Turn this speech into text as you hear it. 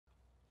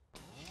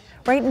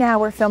Right now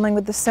we're filming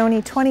with the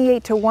Sony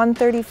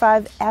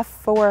 28-135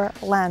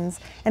 f4 lens,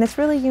 and it's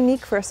really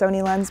unique for a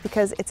Sony lens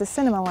because it's a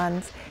cinema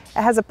lens.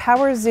 It has a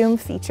power zoom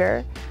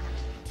feature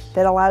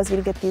that allows you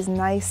to get these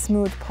nice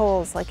smooth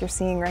pulls like you're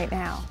seeing right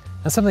now.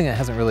 That's something that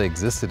hasn't really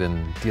existed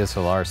in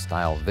DSLR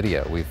style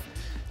video. We've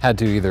had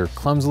to either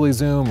clumsily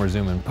zoom or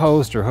zoom in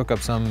post or hook up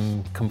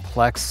some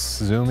complex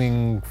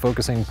zooming,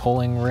 focusing,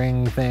 pulling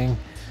ring thing.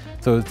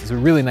 So it's a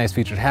really nice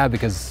feature to have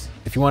because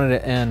if you wanted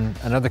to end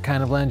another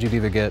kind of lens, you'd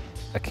either get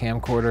a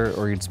camcorder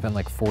or you'd spend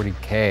like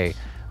 40K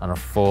on a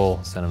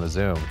full cinema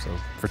zoom. So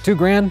for $2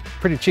 grand,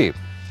 pretty cheap.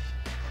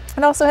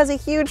 It also has a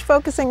huge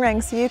focusing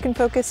ring so you can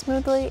focus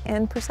smoothly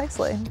and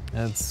precisely.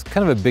 It's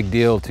kind of a big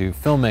deal to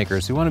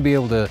filmmakers who want to be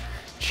able to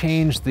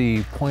change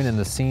the point in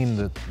the scene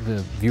that the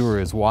viewer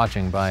is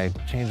watching by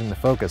changing the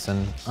focus.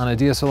 And on a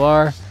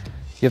DSLR,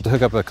 you have to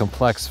hook up a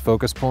complex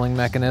focus pulling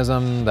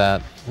mechanism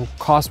that will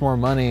cost more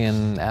money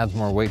and adds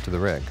more weight to the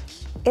rig.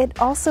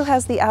 It also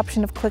has the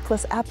option of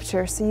clickless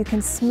aperture so you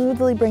can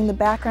smoothly bring the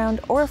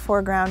background or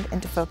foreground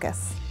into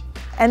focus.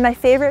 And my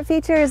favorite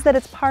feature is that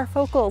it's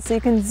parfocal, so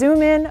you can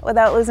zoom in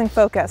without losing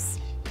focus.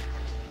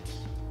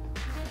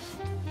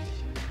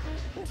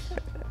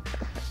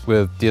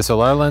 With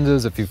DSLR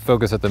lenses, if you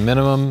focus at the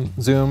minimum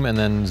zoom and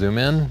then zoom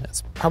in,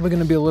 it's probably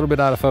going to be a little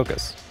bit out of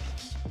focus.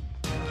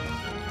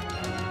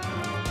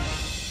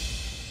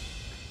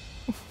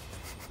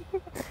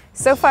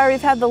 So far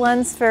we've had the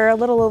lens for a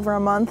little over a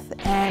month,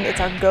 and it's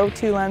our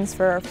go-to lens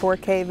for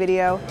 4K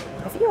video.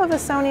 If you have a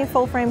Sony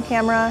full-frame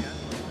camera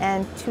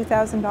and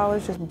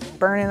 $2,000 just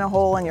burning a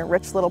hole in your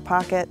rich little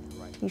pocket,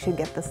 you should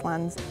get this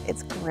lens.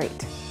 It's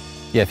great.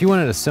 Yeah, if you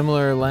wanted a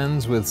similar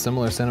lens with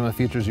similar cinema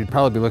features, you'd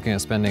probably be looking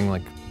at spending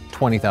like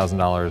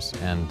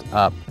 $20,000 and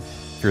up.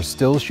 If you're a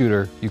still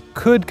shooter, you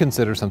could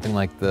consider something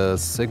like the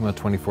Sigma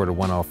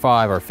 24-105,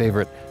 our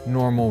favorite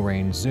normal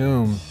range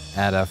zoom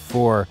at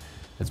f4.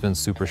 It's been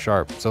super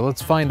sharp. So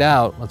let's find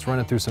out, let's run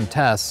it through some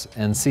tests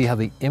and see how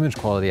the image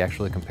quality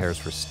actually compares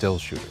for still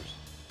shooters.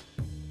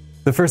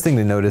 The first thing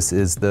to notice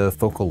is the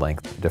focal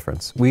length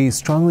difference. We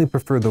strongly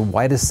prefer the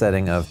widest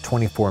setting of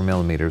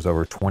 24mm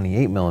over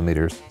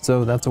 28mm,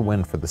 so that's a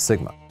win for the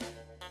Sigma.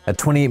 At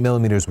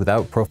 28mm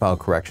without profile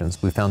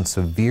corrections, we found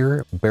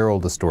severe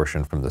barrel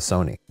distortion from the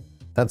Sony.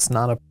 That's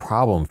not a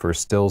problem for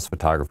stills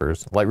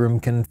photographers.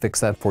 Lightroom can fix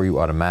that for you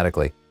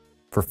automatically.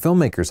 For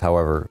filmmakers,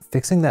 however,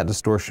 fixing that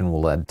distortion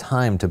will add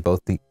time to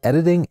both the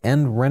editing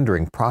and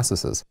rendering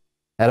processes.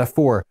 At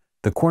f4,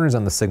 the corners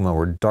on the Sigma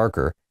were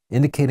darker,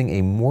 indicating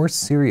a more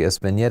serious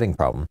vignetting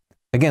problem.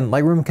 Again,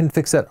 Lightroom can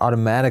fix that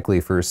automatically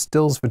for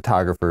stills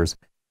photographers.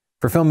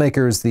 For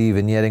filmmakers, the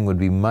vignetting would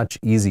be much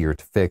easier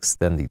to fix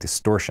than the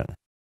distortion.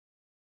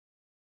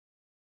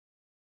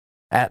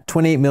 At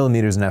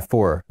 28mm in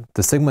f4,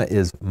 the Sigma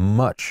is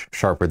much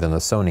sharper than the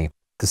Sony,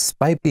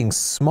 despite being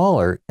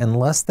smaller and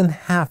less than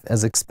half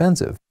as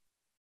expensive.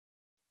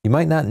 You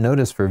might not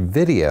notice for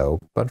video,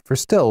 but for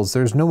stills,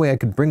 there's no way I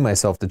could bring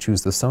myself to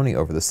choose the Sony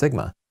over the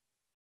Sigma.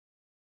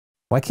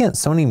 Why can't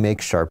Sony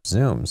make sharp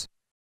zooms?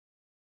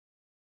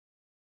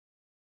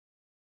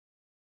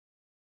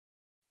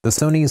 The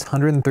Sony's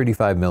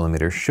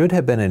 135mm should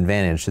have been an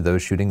advantage to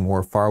those shooting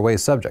more far-away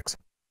subjects.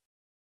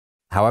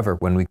 However,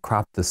 when we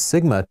cropped the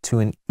Sigma to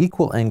an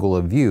equal angle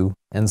of view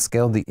and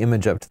scaled the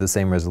image up to the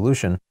same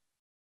resolution,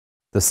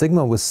 the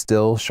Sigma was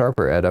still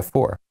sharper at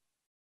f4.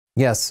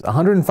 Yes,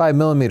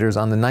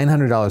 105mm on the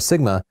 $900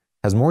 Sigma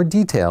has more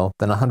detail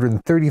than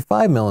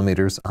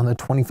 135mm on the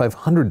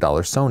 $2,500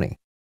 Sony.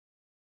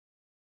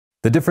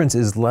 The difference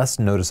is less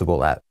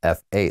noticeable at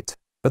f8,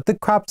 but the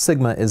cropped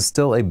Sigma is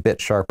still a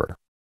bit sharper.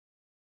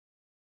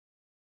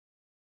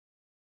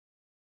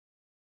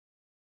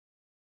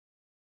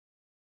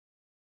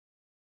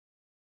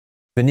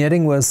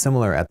 Vignetting was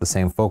similar at the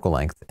same focal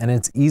length, and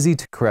it's easy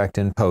to correct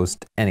in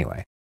post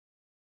anyway.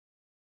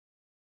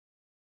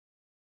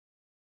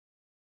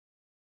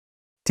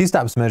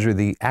 T-stops measure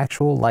the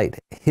actual light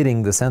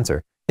hitting the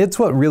sensor. It's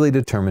what really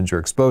determines your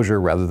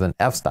exposure rather than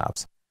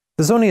f-stops.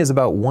 The Sony is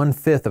about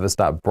 1/5 of a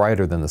stop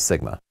brighter than the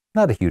Sigma.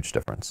 Not a huge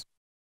difference.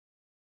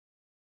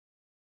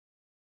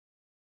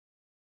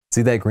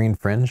 See that green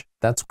fringe?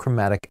 That's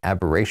chromatic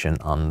aberration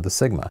on the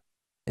Sigma.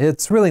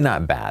 It's really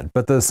not bad,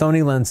 but the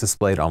Sony lens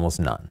displayed almost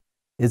none.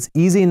 It's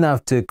easy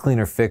enough to clean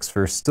or fix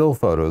for still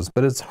photos,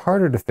 but it's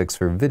harder to fix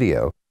for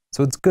video,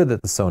 so it's good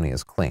that the Sony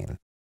is clean.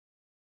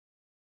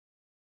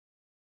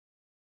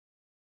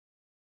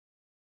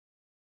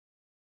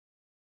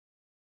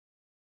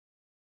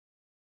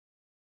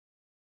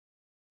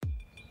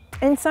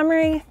 In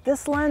summary,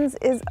 this lens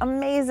is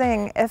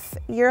amazing. If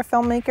you're a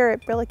filmmaker,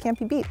 it really can't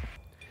be beat.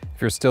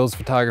 If you're a stills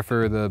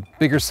photographer, the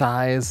bigger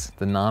size,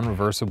 the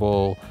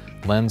non-reversible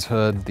lens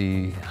hood,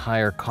 the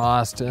higher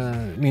cost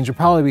means you'll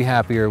probably be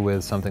happier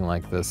with something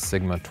like the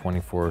Sigma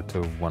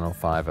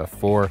 24-105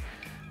 f4.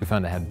 We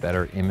found it had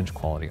better image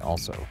quality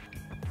also.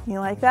 You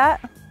like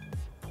that?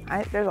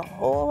 There's a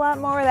whole lot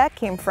more where that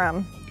came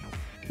from.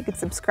 You could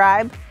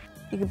subscribe,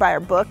 you could buy our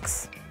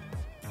books,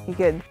 you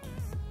could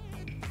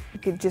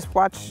just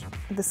watch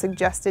the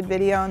suggested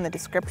video in the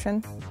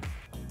description.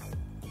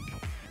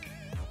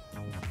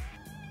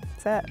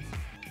 What's that?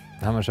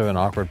 How much of an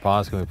awkward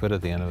pause can we put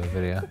at the end of a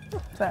video?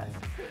 What's that?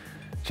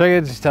 Check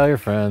it, just tell your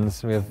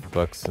friends. We have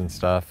books and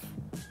stuff.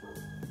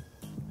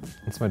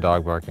 It's my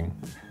dog barking.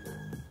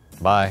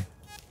 Bye.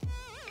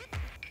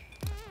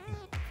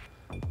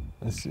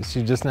 Is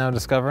she just now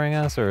discovering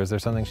us, or is there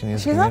something she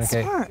needs to communicate?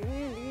 She's not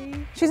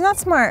smart. She's not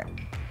smart.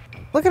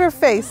 Look at her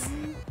face.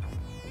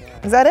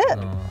 Is that it?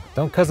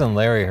 Don't Cousin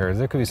Larry her.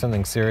 There could be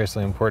something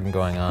seriously important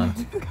going on.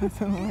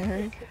 Cousin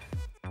Larry.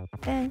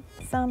 In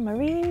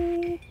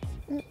summary.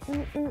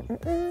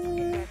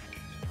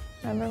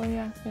 Remember when you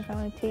asked me if I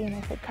wanted tea and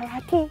I said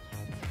karate?